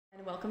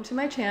Welcome to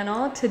my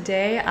channel.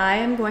 Today I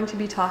am going to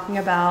be talking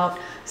about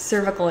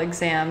cervical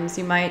exams.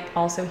 You might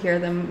also hear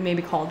them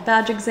maybe called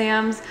vag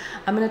exams.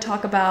 I'm going to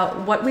talk about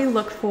what we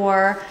look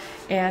for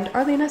and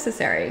are they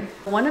necessary.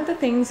 One of the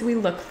things we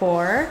look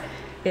for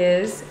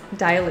is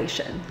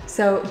dilation.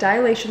 So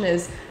dilation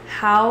is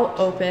how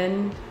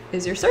open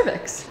is your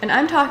cervix. And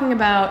I'm talking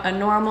about a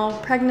normal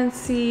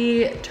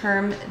pregnancy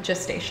term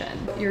gestation.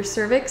 Your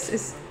cervix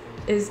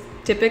is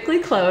typically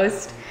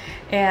closed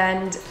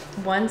and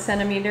 1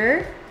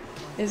 centimeter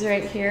is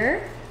right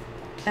here,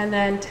 and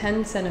then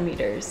 10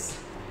 centimeters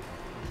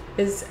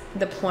is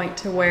the point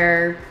to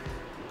where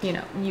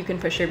you can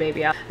push your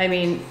baby out. I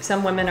mean,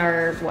 some women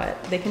are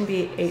they can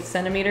be 8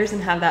 centimeters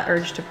and have that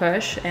urge to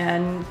push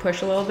and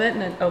push a little bit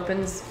and it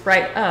opens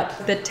right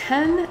up. The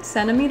 10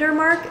 centimeter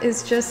mark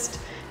is just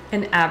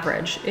an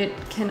average.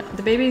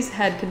 The baby's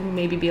head can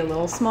maybe be a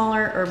little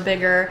smaller or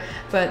bigger,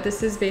 but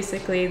this is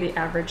basically the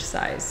average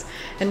size.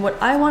 And what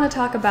I want to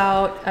talk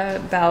about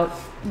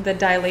the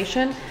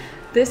dilation,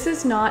 this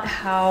is not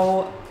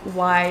how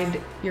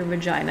wide your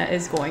vagina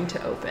is going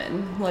to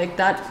open. Like,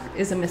 that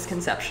is a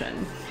misconception.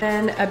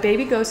 When a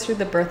baby goes through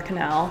the birth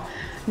canal,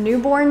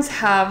 newborns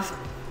have,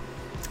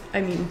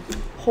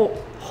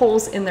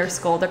 holes in their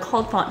skull. They're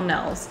called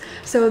fontanelles.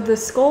 So the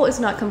skull is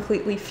not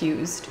completely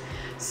fused.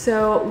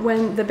 So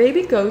when the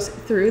baby goes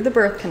through the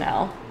birth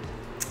canal,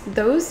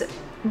 those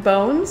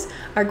bones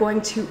are going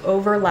to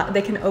overlap.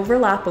 They can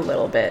overlap a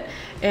little bit,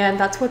 and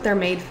that's what they're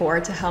made for,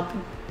 to help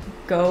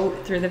go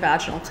through the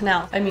vaginal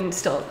canal.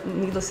 Still,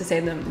 needless to say,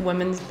 the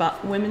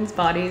women's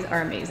bodies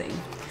are amazing.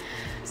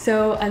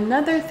 So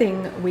another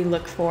thing we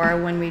look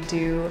for when we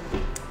do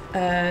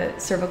a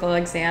cervical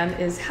exam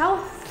is how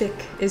thick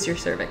is your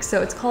cervix.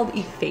 So it's called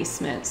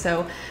effacement.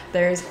 So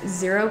there's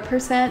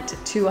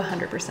 0% to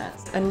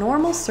 100%. A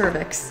normal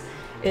cervix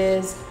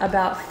is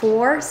about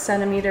 4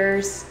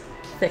 centimeters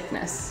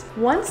thickness.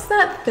 Once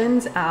that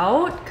thins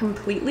out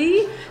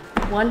completely,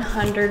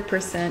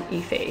 100%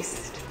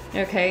 effaced.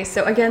 Okay,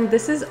 so again,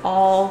 this is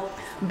all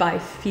by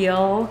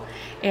feel,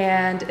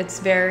 and it's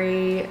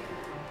very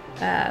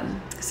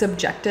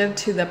subjective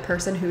to the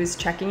person who is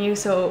checking you.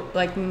 So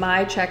like,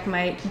 my check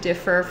might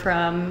differ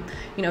from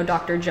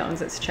Dr.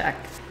 Jones's check.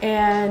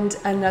 And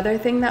another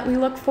thing that we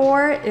look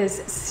for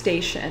is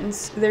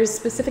stations. There's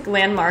specific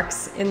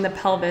landmarks in the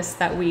pelvis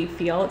that we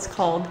feel. It's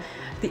called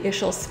the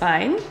ischial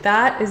spine.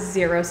 That is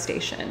 0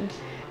 station.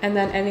 And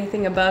then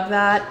anything above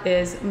that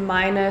is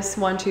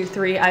 -1, 2,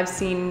 3. I've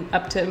seen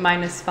up to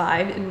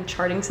 -5 in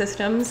charting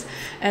systems.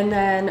 And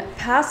then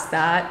past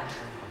that,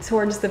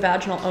 towards the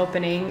vaginal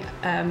opening,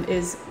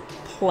 is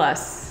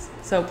plus.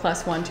 So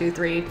 +1, 2,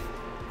 3,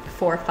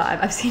 4, 5.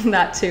 I've seen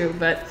that too.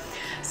 But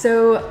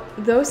so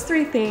those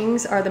 3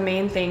 things are the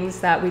main things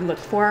that we look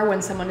for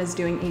when someone is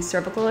doing a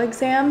cervical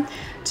exam,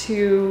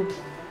 to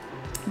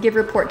give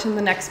report to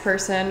the next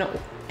person,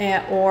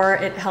 or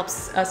it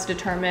helps us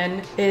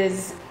determine,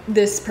 is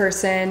this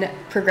person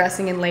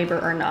progressing in labor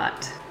or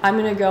not. I'm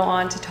going to go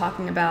on to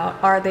talking about,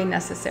 are they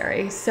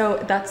necessary?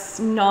 So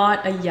that's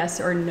not a yes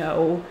or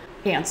no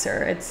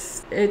answer.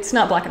 It's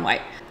not black and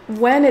white.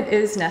 When it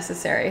is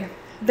necessary,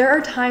 there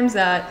are times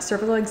that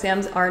cervical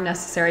exams are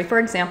necessary. For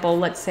example,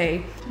 let's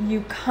say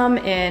you come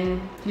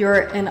in,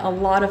 you're in a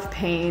lot of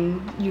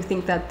pain, you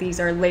think that these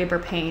are labor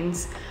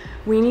pains.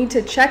 We need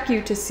to check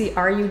you to see,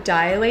 are you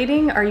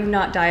dilating? Are you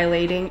not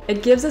dilating?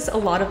 It gives us a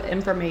lot of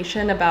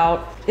information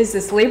about, is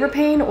this labor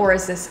pain or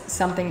is this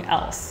something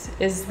else?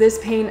 Is this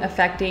pain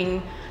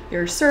affecting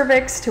your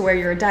cervix to where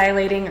you're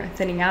dilating or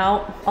thinning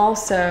out?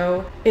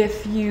 Also,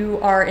 if you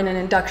are in an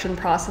induction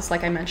process,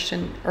 like I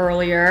mentioned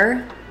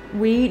earlier,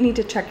 we need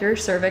to check your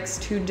cervix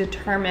to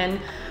determine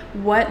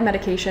what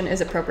medication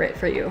is appropriate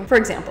for you. For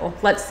example,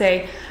 let's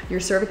say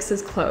your cervix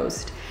is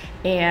closed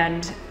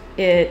and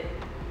it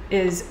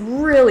is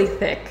really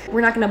thick.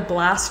 We're not going to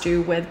blast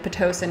you with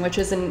Pitocin, which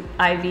is an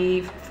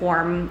IV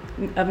form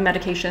of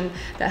medication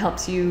that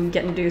helps you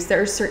get induced.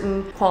 There are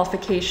certain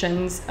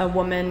qualifications a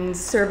woman's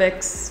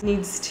cervix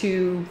needs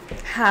to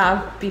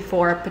have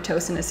before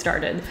Pitocin is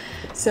started.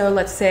 So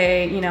let's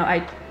say,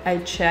 I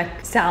check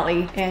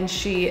Sally and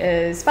she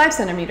is 5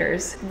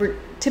 centimeters. We're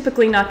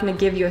typically not going to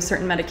give you a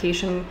certain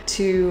medication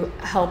to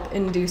help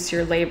induce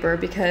your labor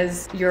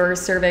because your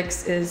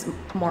cervix is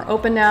more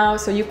open now,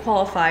 so you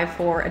qualify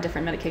for a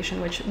different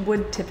medication, which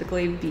would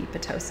typically be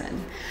Pitocin.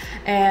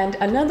 And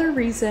another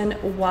reason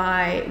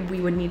why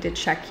we would need to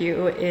check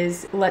you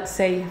is, let's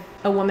say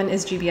a woman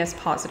is GBS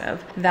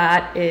positive.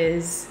 That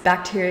is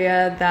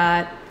bacteria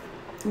that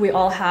we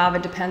all have.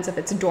 It depends if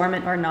it's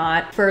dormant or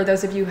not. For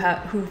those of you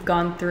who've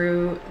gone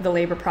through the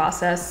labor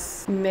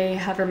process, may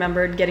have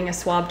remembered getting a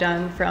swab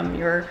done from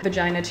your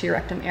vagina to your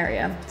rectum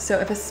area. So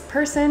if a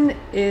person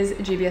is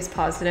GBS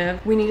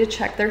positive, we need to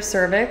check their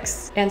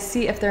cervix and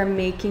see if they're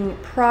making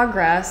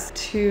progress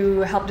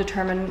to help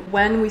determine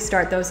when we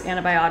start those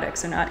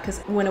antibiotics or not. Because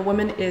when a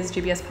woman is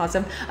GBS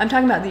positive, I'm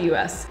talking about the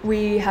US,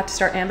 we have to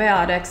start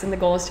antibiotics, and the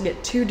goal is to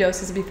get 2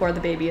 doses before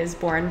the baby is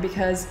born,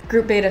 because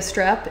group beta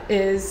strep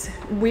is,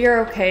 we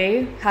are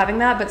okay having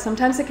that, but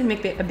sometimes it can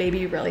make a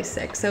baby really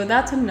sick. So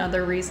that's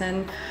another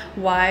reason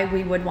why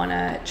we would want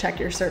to check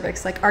your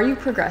cervix. Like, are you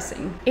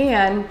progressing?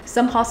 And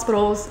some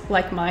hospitals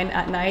like mine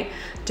at night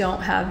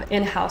don't have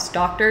in-house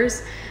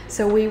doctors.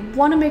 So we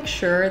want to make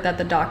sure that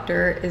the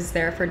doctor is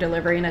there for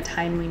delivery in a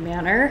timely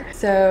manner.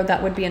 So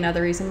that would be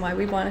another reason why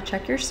we want to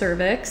check your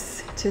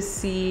cervix to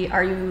see,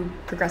 are you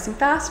progressing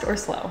fast or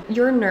slow?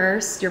 Your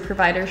nurse, your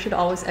provider should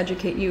always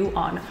educate you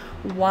on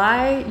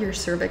why your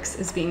cervix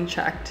is being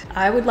checked.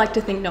 I would like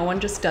to think no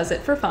one just does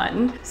it for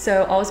fun.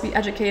 So always be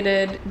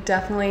educated,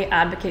 definitely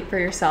advocate for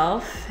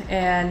yourself,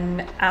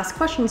 and ask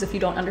questions if you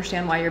don't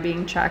understand why you're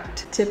being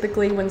checked.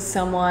 Typically when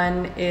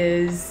someone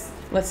is,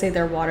 let's say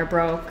their water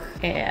broke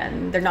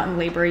and they're not in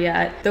labor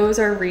yet, those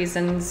are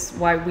reasons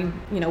why we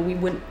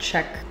wouldn't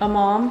check a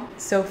mom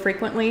so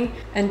frequently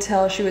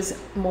until she was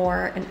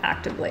more in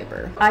active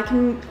labor. I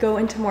can go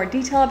into more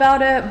detail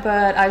about it,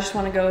 but I just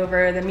want to go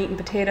over the meat and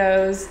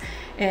potatoes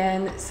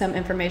and some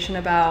information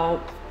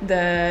about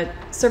the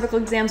cervical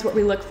exams, what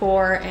we look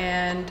for,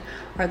 and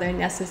are they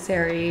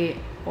necessary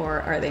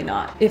or are they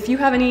not? If you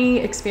have any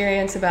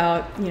experience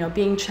about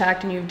being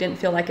checked and you didn't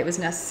feel like it was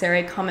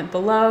necessary, comment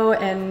below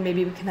and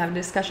maybe we can have a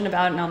discussion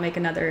about it, and I'll make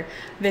another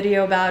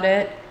video about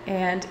it.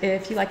 And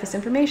if you like this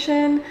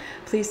information,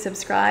 please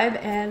subscribe,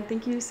 and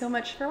thank you so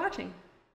much for watching.